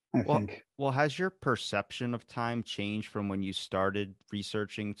 I Well, think. well, has your perception of time changed from when you started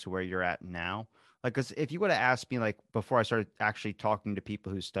researching to where you're at now? Like, 'cause if you would have asked me, like, before I started actually talking to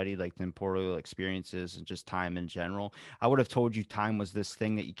people who studied like temporal experiences and just time in general, I would have told you time was this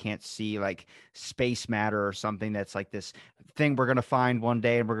thing that you can't see, like space matter or something that's like this thing we're gonna find one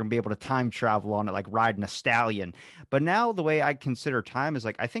day and we're gonna be able to time travel on it, like riding a stallion. But now the way I consider time is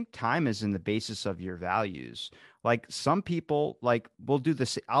like, I think time is in the basis of your values. Like some people like will do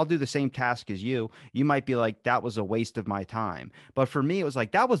this. I'll do the same task as you. You might be like, that was a waste of my time. But for me, it was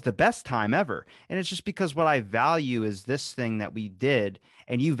like, that was the best time ever. And it's just because what I value is this thing that we did,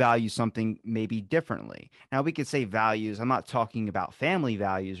 and you value something maybe differently. Now, we could say values. I'm not talking about family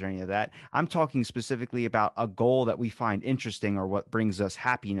values or any of that. I'm talking specifically about a goal that we find interesting or what brings us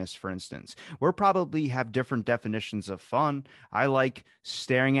happiness, for instance. We're probably have different definitions of fun. I like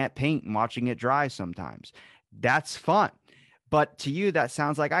staring at paint and watching it dry sometimes. That's fun. But to you, that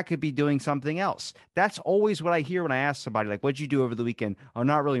sounds like I could be doing something else. That's always what I hear when I ask somebody, like, what'd you do over the weekend? Oh,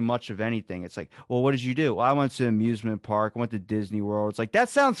 not really much of anything. It's like, well, what did you do? Well, I went to an amusement park, I went to Disney World. It's like, that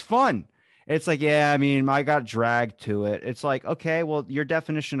sounds fun. It's like, yeah, I mean, I got dragged to it. It's like, okay, well, your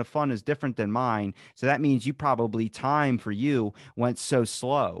definition of fun is different than mine. So that means you probably time for you went so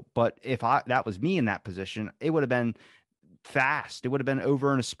slow. But if that was me in that position, it would have been fast. It would have been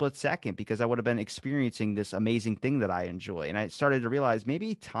over in a split second because I would have been experiencing this amazing thing that I enjoy. And I started to realize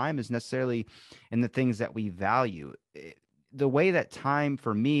maybe time is necessarily in the things that we value. The way that time,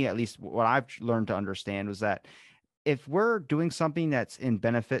 for me, at least what I've learned to understand, was that if we're doing something that's in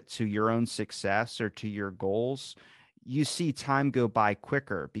benefit to your own success or to your goals, you see time go by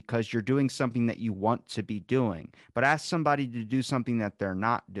quicker because you're doing something that you want to be doing. But ask somebody to do something that they're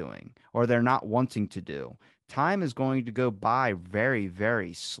not doing or they're not wanting to do. Time is going to go by very,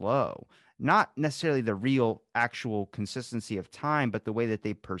 very slow. Not necessarily the real, actual consistency of time, but the way that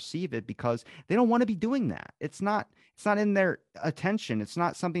they perceive it because they don't want to be doing that. It's not in their attention. It's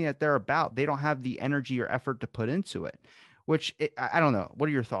not something that they're about. They don't have the energy or effort to put into it, which I don't know. What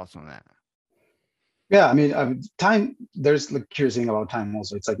are your thoughts on that? Yeah, I mean, time. There's like curious thing about time.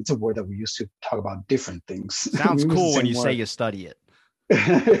 Also, it's like it's a word that we used to talk about different things. Sounds We use the cool when same you say word, you study it.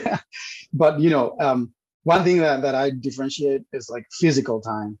 but one thing that I differentiate is like physical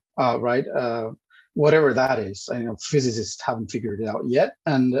time, right? Whatever that is. I know physicists haven't figured it out yet,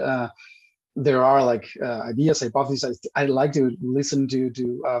 and there are like ideas, hypotheses. I like to listen to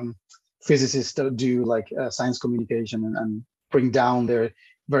physicists that do like science communication, and bring down their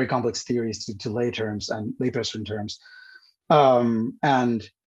very complex theories to lay terms and layperson terms. And as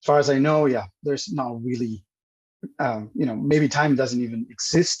far as I know, yeah, there's not really, maybe time doesn't even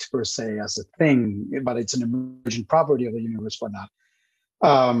exist per se as a thing, but it's an emergent property of the universe for that.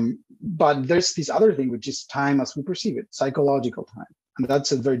 But there's this other thing, which is time as we perceive it, psychological time. And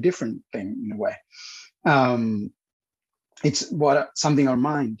that's a very different thing in a way. Um, it's something our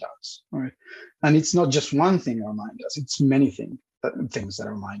mind does, right? And it's not just one thing our mind does; it's many things that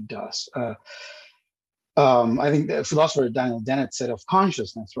our mind does. I think the philosopher Daniel Dennett said of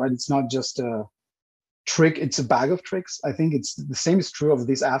consciousness, right? It's not just a trick; it's a bag of tricks. I think it's the same is true of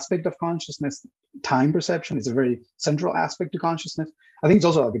this aspect of consciousness. Time perception is a very central aspect to consciousness. I think it's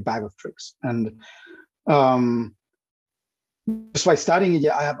also like a bag of tricks, and um, just by studying it,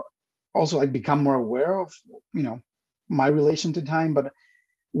 yeah, I have also like become more aware of you know my relation to time. But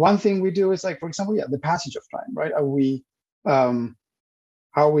one thing we do is like, for example, yeah, the passage of time, right? Are we um,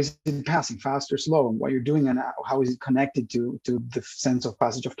 how is it passing, fast or slow, and what you're doing, and how is it connected to the sense of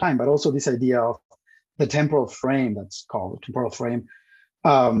passage of time? But also this idea of the temporal frame, that's called temporal frame,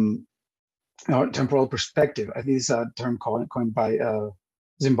 um, or temporal perspective. I think it's a term coined by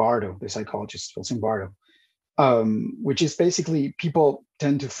Zimbardo, the psychologist Phil Zimbardo, which is basically people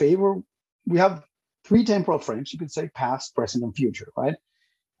tend to favor. We have three temporal frames, you could say past, present, and future, right?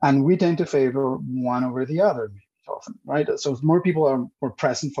 And we tend to favor one over the other often, right? So more people are more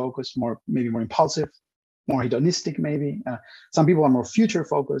present focused, maybe more impulsive, more hedonistic, maybe. Some people are more future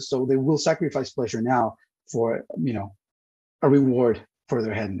focused, so they will sacrifice pleasure now for a reward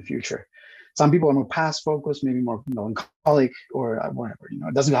further ahead in the future. Some people are more past focused, maybe more melancholic or whatever.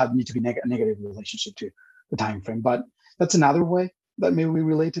 It doesn't need to be a negative relationship to the time frame, but that's another way that maybe we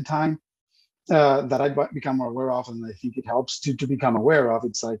relate to time that I become more aware of, and I think it helps to become aware of.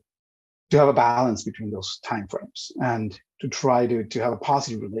 It's like to have a balance between those time frames and to try to have a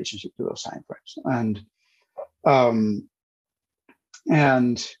positive relationship to those time frames. Um,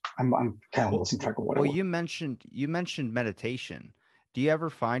 and I'm kind of losing track of what I Well, was. you mentioned meditation. Do you ever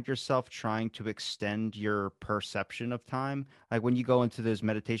find yourself trying to extend your perception of time? Like when you go into those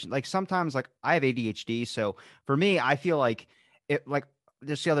meditation, like sometimes like I have ADHD, so for me, I feel like it like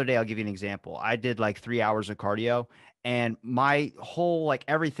just the other day, I'll give you an example. I did like 3 hours of cardio and my whole like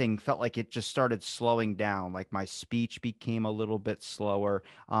everything felt like it just started slowing down. Like my speech became a little bit slower.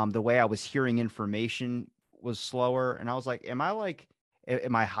 The way I was hearing information was slower. And I was like, am I like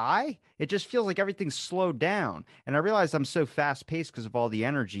am I high? It just feels like everything's slowed down. And I realized I'm so fast paced because of all the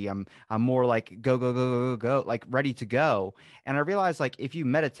energy. I'm more like go, go, go, go, go, like ready to go. And I realized like if you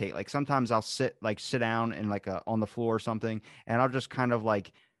meditate, like sometimes I'll sit down and like on the floor or something, and I'll just kind of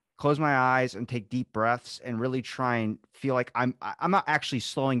like close my eyes and take deep breaths and really try and feel like I'm not actually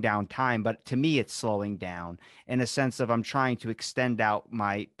slowing down time, but to me it's slowing down in a sense of I'm trying to extend out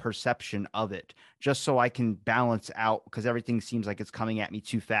my perception of it just so I can balance out because everything seems like it's coming at me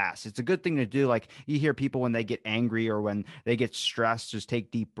too fast. It's a good thing to do. Like you hear people when they get angry or when they get stressed, just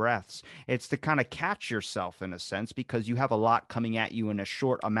take deep breaths. It's to kind of catch yourself in a sense because you have a lot coming at you in a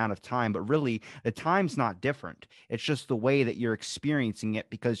short amount of time, but really the time's not different. It's just the way that you're experiencing it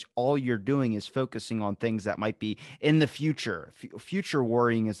because all you're doing is focusing on things that might be in the future. Future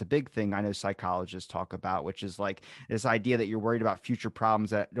worrying is a big thing I know psychologists talk about, which is like this idea that you're worried about future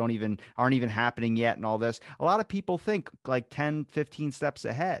problems that aren't even happening yet and all this. A lot of people think like 10, 15 steps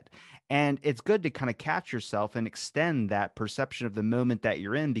ahead. And it's good to kind of catch yourself and extend that perception of the moment that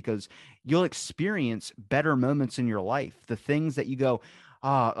you're in because you'll experience better moments in your life. The things that you go,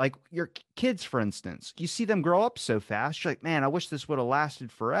 like your kids, for instance, you see them grow up so fast. You're like, man, I wish this would have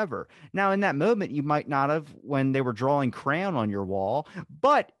lasted forever. Now, in that moment, you might not have when they were drawing crayon on your wall,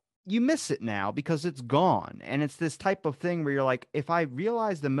 but you miss it now because it's gone. And it's this type of thing where you're like, if I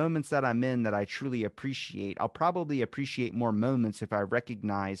realize the moments that I'm in that I truly appreciate, I'll probably appreciate more moments if I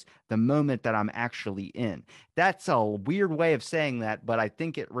recognize the moment that I'm actually in. That's a weird way of saying that, but I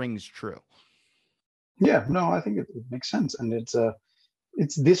think it rings true. Yeah, no, I think it makes sense, and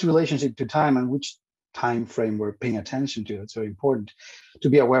it's this relationship to time and which time frame we're paying attention to that's very important to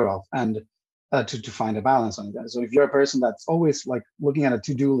be aware of and to find a balance on it. So if you're a person that's always like looking at a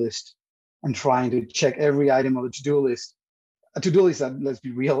to-do list and trying to check every item of the to-do list, a to-do list that, let's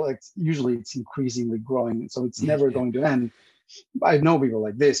be real, it's increasingly growing, so it's never Yeah. going to end. I know people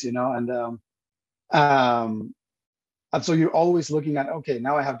like this, um, and so you're always looking at, okay,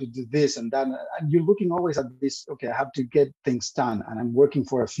 now I have to do this and that. And you're looking always at this, okay, I have to get things done. And I'm working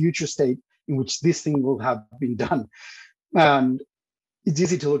for a future state in which this thing will have been done. And it's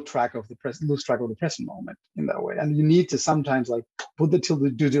easy to lose track of the present moment in that way. And you need to sometimes like put the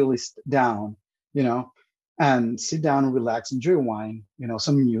to-do list down, you know, and sit down and relax, enjoy wine,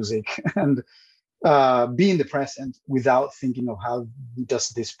 some music, and be in the present without thinking of how does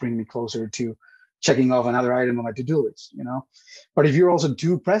this bring me closer to checking off another item on my to-do list. But if you're also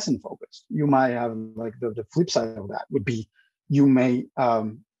too present focused, you might have like the flip side of that would be you may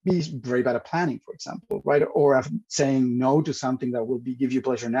be very bad at planning, for example, right? Or saying no to something that will give you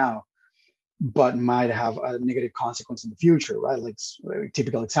pleasure now but might have a negative consequence in the future, right? Like a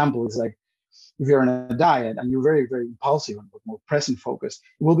typical example is like if you're on a diet and you're very, very impulsive and more present focused,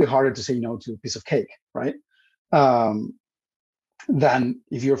 it will be harder to say no to a piece of cake, right? Um, than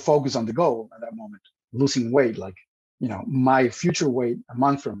if you're focused on the goal at that moment, losing weight, like, my future weight a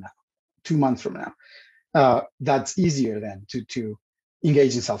month from now, 2 months from now. That's easier then to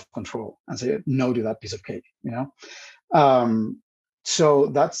engage in self-control and say no to that piece of cake. So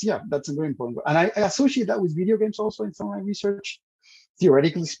that's a very important. And I associate that with video games also in some of my research,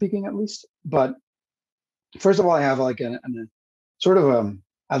 theoretically speaking, at least. But first of all, I have like a sort of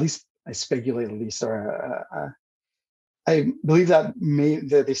at least I speculate at least, or I believe that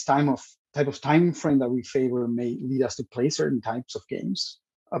this time of type of time frame that we favor may lead us to play certain types of games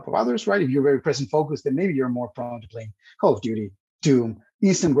above others, right? If you're very present focused, then maybe you're more prone to playing Call of Duty, Doom,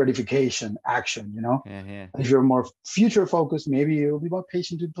 instant gratification, action, you know? Yeah, yeah. If you're more future focused, maybe you'll be more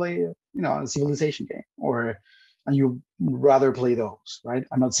patient to play, a civilization game, and you rather play those, right?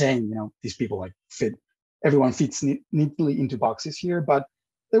 I'm not saying, these people like everyone fits neatly into boxes here, but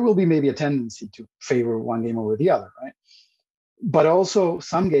there will be maybe a tendency to favor one game over the other, right? But also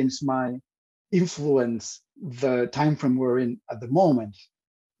some games might influence the time frame we're in at the moment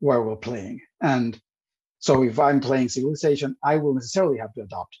where we're playing. And so if I'm playing Civilization, I will necessarily have to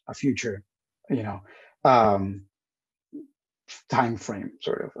adopt a future, you know, um, time frame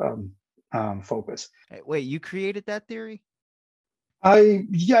sort of focus. Wait, you created that theory? I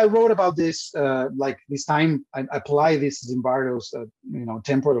wrote about this like this time. I apply this Zimbardo's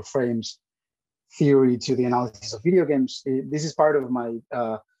temporal frames theory to the analysis of video games. This is part of my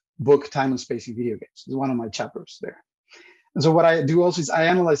book, Time and Space in Video Games. It's one of my chapters there. And so what I do also is I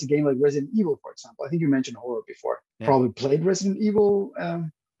analyze a game like Resident Evil, for example. I think you mentioned horror before. Yeah. Probably played Resident Evil. A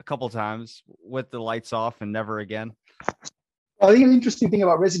couple times with the lights off and never again. I think an interesting thing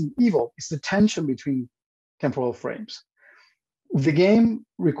about Resident Evil is the tension between temporal frames. The game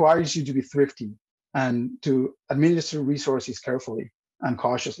requires you to be thrifty and to administer resources carefully and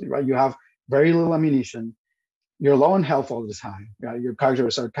cautiously, right? You have very little ammunition. You're low on health all the time. Your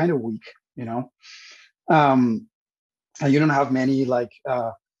characters are kind of weak, and you don't have many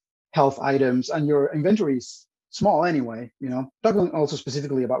health items, and your inventory is small anyway. Talking also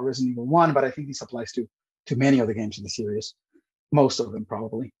specifically about Resident Evil 1, but I think this applies to many of the games in the series, most of them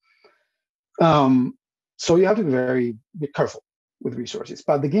probably. So you have to be careful with resources,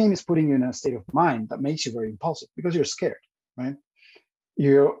 but the game is putting you in a state of mind that makes you very impulsive because you're scared, right?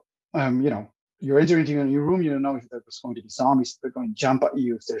 You're entering into a new room. You don't know if there's going to be zombies, if they're going to jump at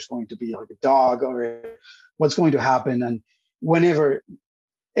you, if there's going to be like a dog, or what's going to happen. And whenever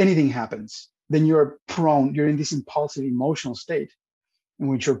anything happens, then you're in this impulsive emotional state in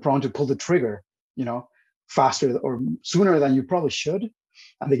which you're prone to pull the trigger, faster or sooner than you probably should.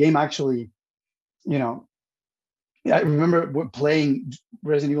 And the game actually, I remember playing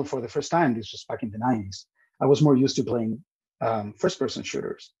Resident Evil for the first time. This was back in the 90s. I was more used to playing first-person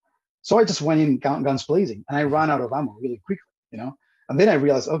shooters. So I just went in guns blazing, and I ran out of ammo really quickly, And then I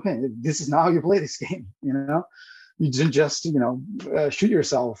realized, okay, this is not how you play this game, You didn't just, shoot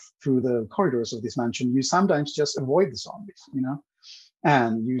yourself through the corridors of this mansion. You sometimes just avoid the zombies,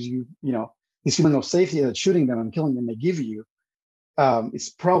 and this feeling of safety that shooting them and killing them may give you. It's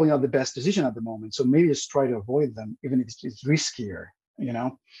probably not the best decision at the moment. So maybe just try to avoid them, even if it's riskier,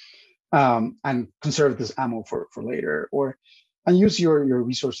 and conserve this ammo for later, and use your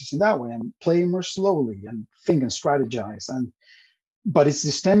resources in that way and play more slowly and think and strategize. But it's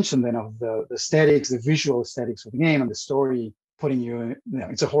this tension then of the aesthetics, the visual aesthetics of the game and the story putting you in,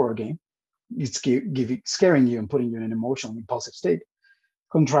 it's a horror game. It's scaring you and putting you in an emotional, impulsive state,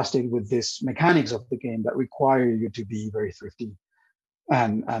 contrasted with this mechanics of the game that require you to be very thrifty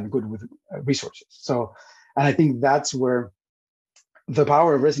and good with resources. So, and I think that's where the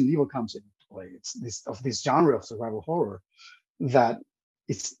power of Resident Evil comes into play. It's this genre of survival horror that's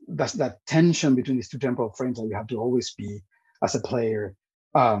that tension between these two temporal frames that you have to always be as a player,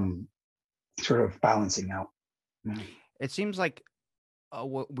 sort of balancing out. It seems like a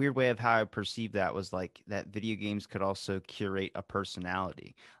weird way of how I perceived that was like that video games could also curate a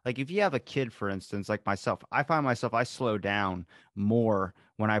personality. Like if you have a kid, for instance, like myself, I find myself, I slow down more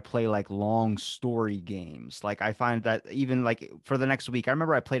when I play like long story games. Like I find that even like for the next week, I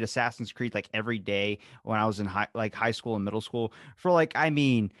remember I played Assassin's Creed like every day when I was in high school and middle school for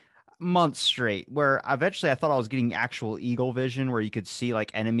months straight, where eventually I thought I was getting actual eagle vision where you could see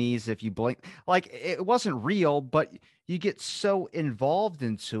like enemies if you blink. Like it wasn't real, but you get so involved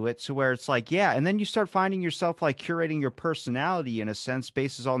into it to where it's like, yeah. And then you start finding yourself like curating your personality in a sense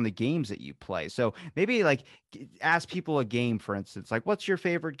based on the games that you play. So maybe like ask people a game, for instance, like, what's your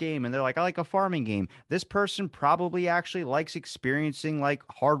favorite game? And they're like, I like a farming game. This person probably actually likes experiencing like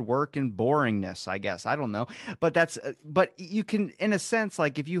hard work and boringness, I guess. I don't know. But you can, in a sense,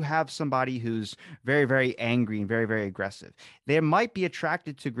 like if you have somebody who's very, very angry and very, very aggressive, they might be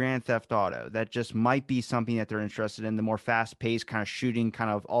attracted to Grand Theft Auto. That just might be something that they're interested in, the more fast paced kind of shooting, kind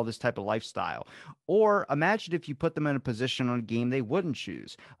of all this type of lifestyle. Or imagine if you put them in a position on a game they wouldn't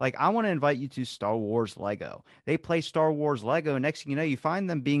choose. Like, I want to invite you to Star Wars Lego. They play Star Wars Lego. Next thing you know, you find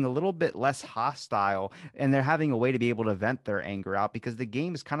them being a little bit less hostile and they're having a way to be able to vent their anger out because the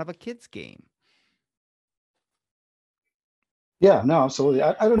game is kind of a kid's game. Yeah, no, absolutely.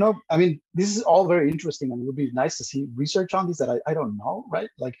 I don't know. I mean, this is all very interesting, and it would be nice to see research on this that I don't know, right?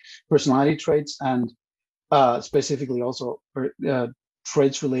 Like personality traits and specifically also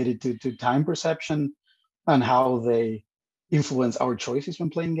traits related to time perception and how they influence our choices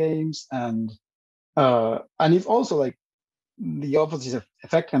when playing games, and if also like the opposite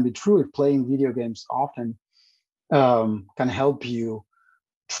effect can be true if playing video games often can help you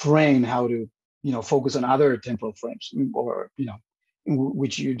train how to focus on other temporal frames or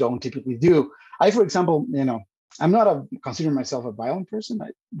which you don't typically do. I, for example, I'm not a consider myself a violent person. I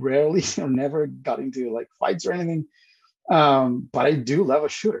rarely or never got into like fights or anything. But I do love a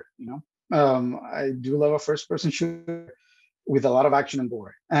shooter. I do love a first person shooter with a lot of action and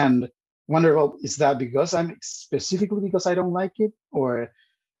gore, and wonder, well, is that because I'm specifically because I don't like it, or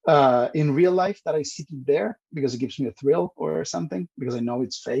in real life that I seek it there because it gives me a thrill or something because I know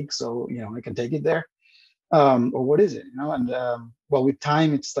it's fake, so I can take it there, or what is it? And well, with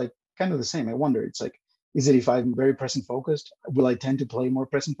time, it's like kind of the same. I wonder, it's like, is it if I'm very present focused, will I tend to play more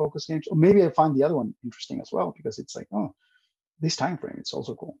present focused games, or maybe I find the other one interesting as well because it's like, oh, this time frame, it's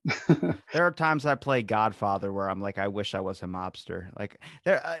also cool. There are times I play Godfather where I'm like, I wish I was a mobster. Like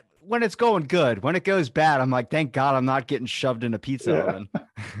there, when it's going good, when it goes bad, I'm like, thank God I'm not getting shoved in a pizza Yeah. oven.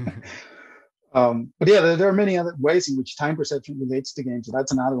 But yeah, there are many other ways in which time perception relates to games. So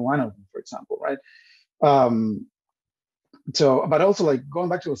that's another one of them, for example, right? Um, so, but also like going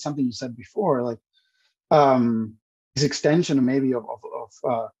back to something you said before, like this extension maybe of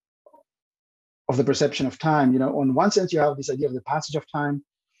the perception of time. On one sense, you have this idea of the passage of time,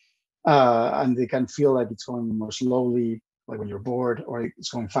 and they can feel like it's going more slowly, like when you're bored, or it's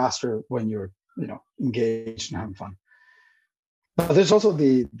going faster when you're engaged and having fun. But there's also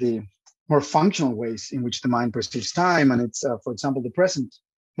the more functional ways in which the mind perceives time, and it's for example, the present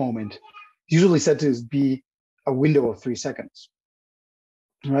moment, usually said to be a window of 3 seconds,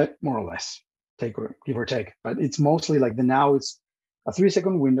 right? More or less, give or take. But it's mostly like the now. It's a 3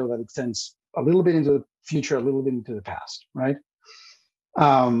 second window that extends a little bit into the future, a little bit into the past, right?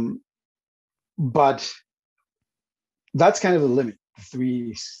 But that's kind of the limit,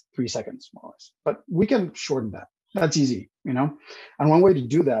 3 seconds more or less. But we can shorten that. That's easy. And one way to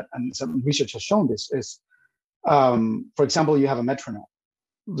do that, and some research has shown this, is for example, you have a metronome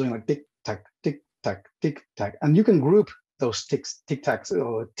doing like tick tack, tick tack, tick tack, and you can group those ticks, tick tacks,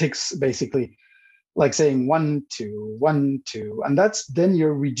 or ticks, basically like saying 1 2 1 2, and that's then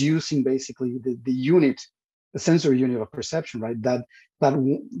you're reducing basically the unit, the sensory unit of perception, right? That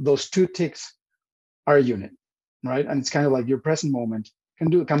those two ticks are a unit, right? And it's kind of like your present moment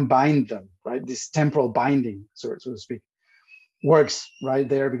can bind them, right? This temporal binding, so to speak, works right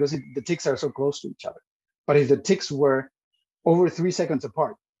there because the ticks are so close to each other. But if the ticks were over 3 seconds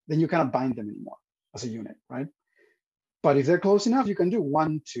apart, then you cannot bind them anymore as a unit, right? But if they're close enough, you can do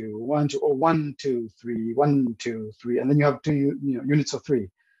 1 2 1 2, or 1 2 3 1 2 3, and then you have two units of three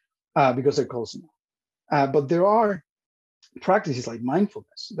because they're close enough. But there are practices like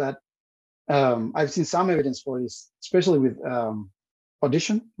mindfulness that I've seen some evidence for this, especially with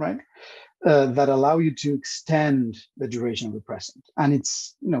audition, right? That allow you to extend the duration of the present. And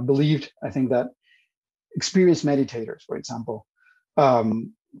it's believed, I think, that experienced meditators, for example,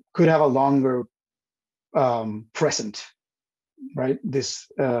 could have a longer present, right? This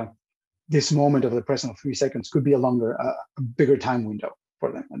moment of the present of 3 seconds could be a bigger time window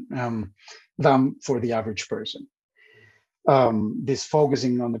for them than for the average person. This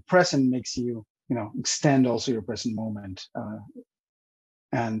focusing on the present makes you extend also your present moment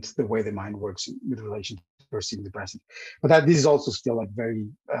and the way the mind works with relation to perceiving the present. But this is also still like very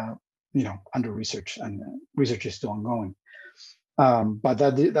under research, and research is still ongoing. But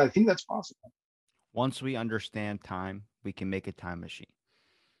I think that's possible. Once we understand time, we can make a time machine.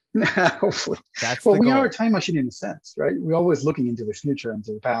 Hopefully. That's Well, the we are a goal. time machine in a sense, right? We're always looking into the future and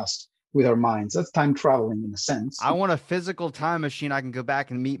to the past with our minds. That's time traveling in a sense. I want a physical time machine. I can go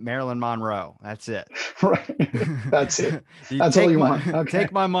back and meet Marilyn Monroe. That's it. Right. That's it. You That's all take you my want. Okay.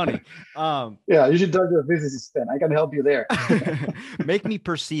 take my money. Yeah, you should talk to a physicist then. I can help you there. Make me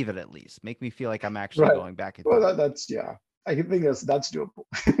perceive it at least. Make me feel like I'm actually Right. going back in Well, time. that's yeah. I can think that's doable.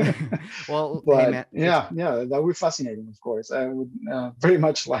 Well, hey But man, yeah, that would be fascinating. Of course, I would very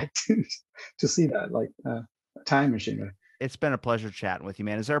much like to see that, like a time machine. it's been a pleasure chatting with you,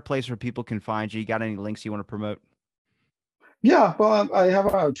 man. Is there a place where people can find you? You got any links you want to promote? Yeah, well, I have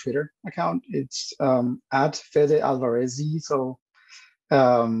a Twitter account. It's at Fede Alvarez. So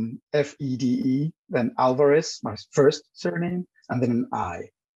FEDE, then Alvarez, my first surname, and then an I,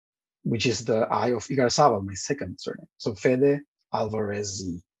 which is the I of Igarzábal, my second surname. So Fede Alvarez.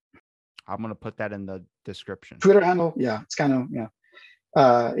 I'm going to put that in the description. Twitter handle, yeah, it's kind of, yeah.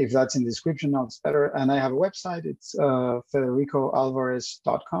 If that's in the description, now it's better. And I have a website. It's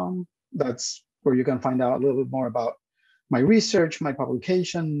federicoalvarez.com. That's where you can find out a little bit more about my research, my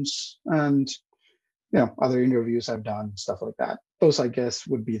publications, and other interviews I've done, stuff like that. Those, I guess,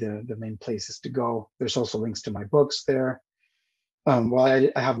 would be the main places to go. There's also links to my books there. Well,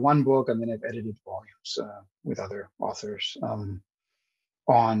 I have one book, and then I've edited volumes with other authors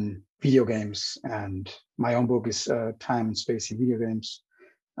on video games, and my own book is Time and Space in Video Games,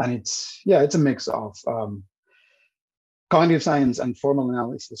 and it's a mix of cognitive science and formal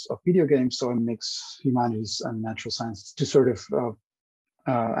analysis of video games. So I mix humanities and natural sciences to sort of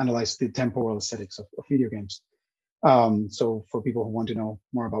analyze the temporal aesthetics of video games. So for people who want to know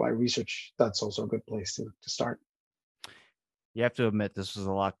more about my research, that's also a good place to start. You have to admit, this was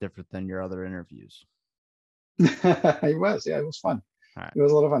a lot different than your other interviews. It was fun. Right. It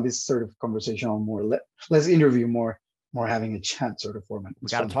was a lot of fun. This sort of conversational, more less interview, more having a chat sort of format. We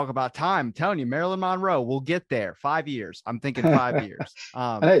got to talk about time. I'm telling you, Marilyn Monroe, we'll get there. 5 years. I'm thinking 5 years.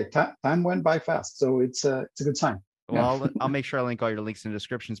 Hey, time went by fast, so it's a good sign. Well, I'll make sure I link all your links in the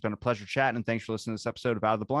description. It's been a pleasure chatting, and thanks for listening to this episode of Out of the Blind.